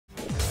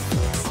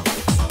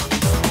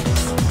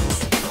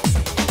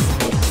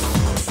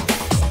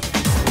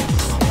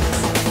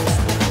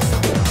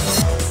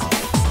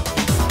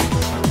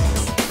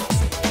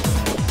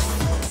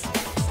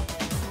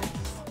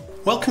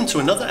to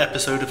another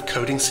episode of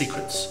Coding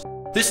Secrets.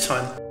 This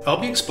time,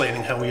 I'll be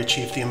explaining how we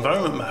achieved the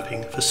environment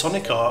mapping for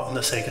Sonic R on the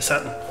SEGA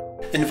Saturn.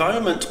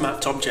 Environment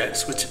mapped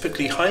objects were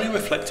typically highly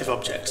reflective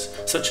objects,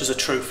 such as a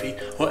trophy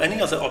or any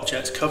other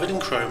object covered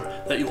in chrome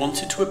that you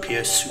wanted to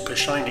appear super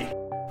shiny.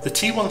 The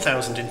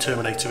T-1000 in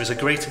Terminator is a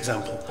great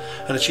example,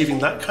 and achieving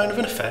that kind of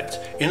an effect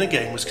in a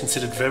game was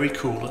considered very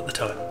cool at the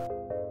time.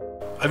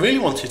 I really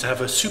wanted to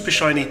have a super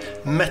shiny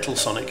metal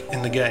Sonic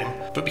in the game,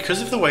 but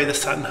because of the way the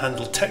Saturn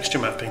handled texture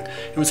mapping,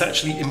 it was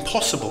actually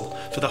impossible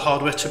for the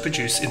hardware to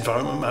produce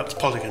environment mapped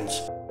polygons.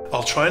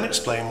 I'll try and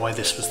explain why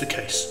this was the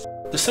case.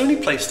 The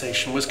Sony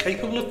PlayStation was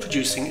capable of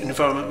producing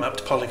environment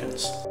mapped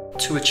polygons.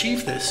 To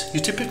achieve this, you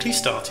typically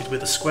started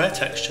with a square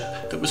texture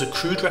that was a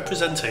crude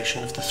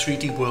representation of the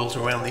 3D world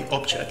around the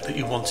object that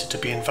you wanted to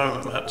be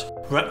environment mapped,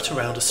 wrapped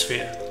around a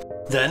sphere.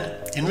 Then,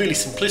 in really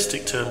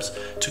simplistic terms,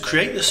 to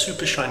create the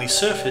super shiny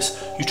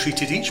surface, you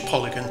treated each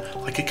polygon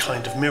like a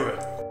kind of mirror.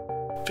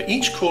 For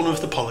each corner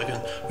of the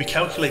polygon, we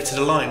calculated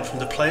a line from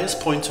the player's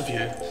point of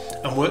view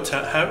and worked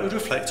out how it would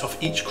reflect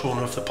off each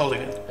corner of the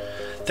polygon.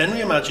 Then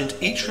we imagined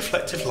each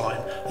reflective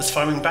line as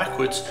firing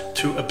backwards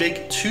to a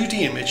big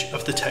 2D image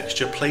of the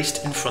texture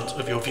placed in front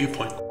of your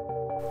viewpoint.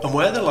 And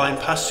where the line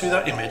passed through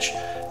that image,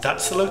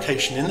 that's the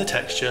location in the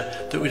texture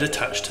that we'd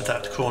attach to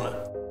that corner.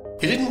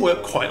 It didn't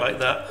work quite like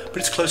that, but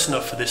it's close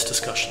enough for this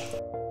discussion.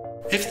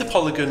 If the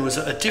polygon was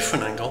at a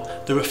different angle,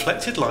 the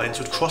reflected lines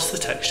would cross the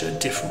texture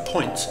at different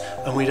points,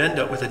 and we'd end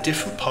up with a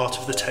different part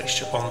of the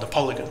texture on the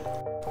polygon.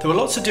 There were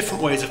lots of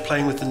different ways of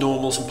playing with the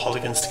normals and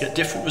polygons to get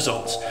different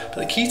results, but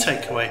the key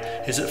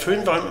takeaway is that for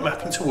environment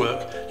mapping to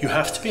work, you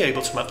have to be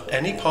able to map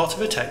any part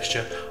of a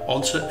texture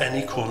onto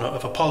any corner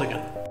of a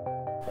polygon.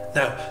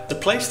 Now,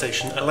 the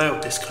PlayStation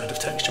allowed this kind of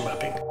texture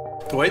mapping.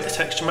 The way the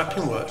texture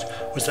mapping worked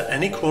was that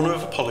any corner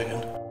of a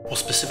polygon, or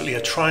specifically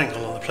a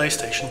triangle on the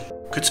PlayStation,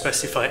 could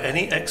specify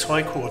any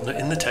XY coordinate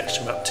in the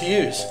texture map to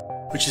use,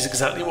 which is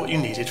exactly what you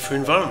needed for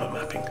environment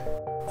mapping.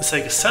 The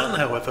SEGA Saturn,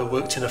 however,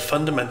 worked in a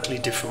fundamentally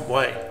different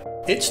way.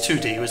 Its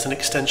 2D was an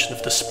extension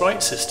of the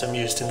sprite system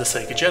used in the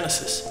Sega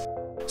Genesis.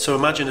 So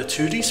imagine a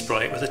 2D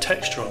sprite with a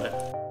texture on it.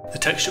 The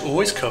texture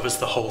always covers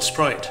the whole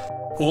sprite.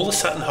 All the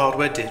Saturn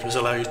hardware did was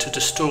allow you to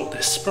distort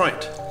this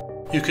sprite.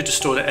 You could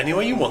distort it any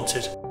way you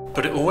wanted,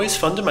 but it always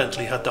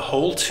fundamentally had the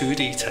whole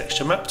 2D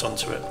texture mapped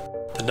onto it.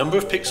 The number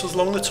of pixels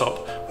along the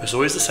top was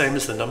always the same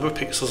as the number of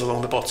pixels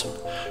along the bottom.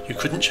 You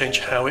couldn't change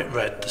how it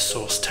read the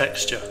source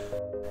texture.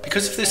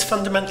 Because of this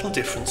fundamental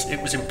difference,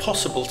 it was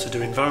impossible to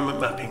do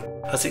environment mapping,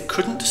 as it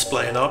couldn't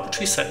display an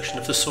arbitrary section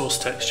of the source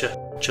texture,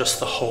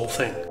 just the whole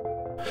thing.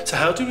 So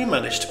how do we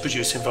manage to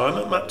produce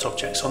environment mapped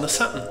objects on the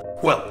Saturn?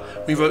 Well,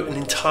 we wrote an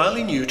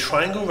entirely new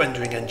triangle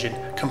rendering engine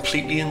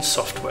completely in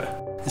software.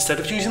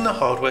 Instead of using the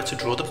hardware to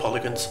draw the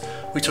polygons,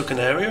 we took an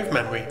area of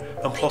memory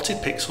and plotted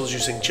pixels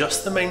using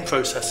just the main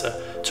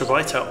processor to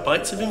write out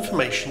bytes of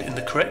information in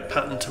the correct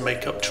pattern to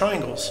make up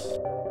triangles.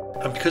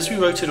 And because we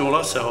wrote it all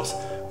ourselves,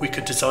 we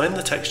could design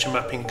the texture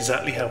mapping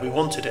exactly how we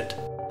wanted it.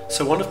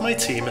 So one of my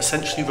team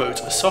essentially wrote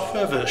a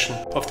software version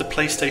of the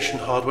PlayStation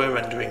hardware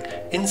rendering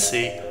in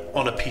C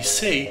on a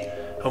PC,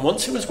 and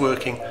once it was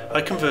working,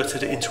 I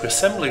converted it into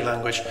assembly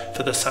language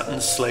for the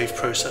Saturn's slave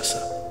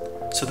processor.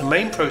 So the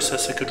main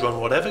processor could run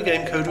whatever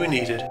game code we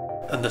needed,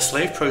 and the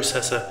slave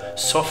processor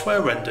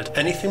software rendered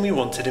anything we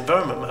wanted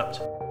environment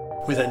mapped.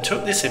 We then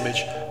took this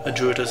image and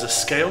drew it as a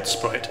scaled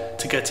sprite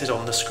to get it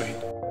on the screen.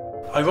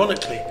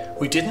 Ironically,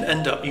 we didn't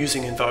end up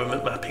using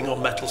environment mapping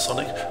on Metal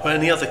Sonic or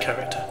any other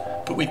character,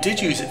 but we did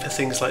use it for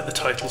things like the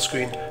title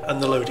screen and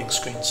the loading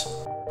screens.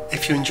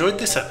 If you enjoyed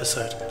this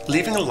episode,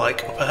 leaving a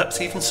like or perhaps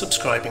even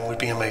subscribing would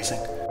be amazing.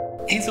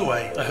 Either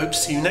way, I hope to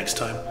see you next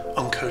time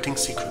on Coding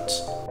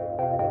Secrets.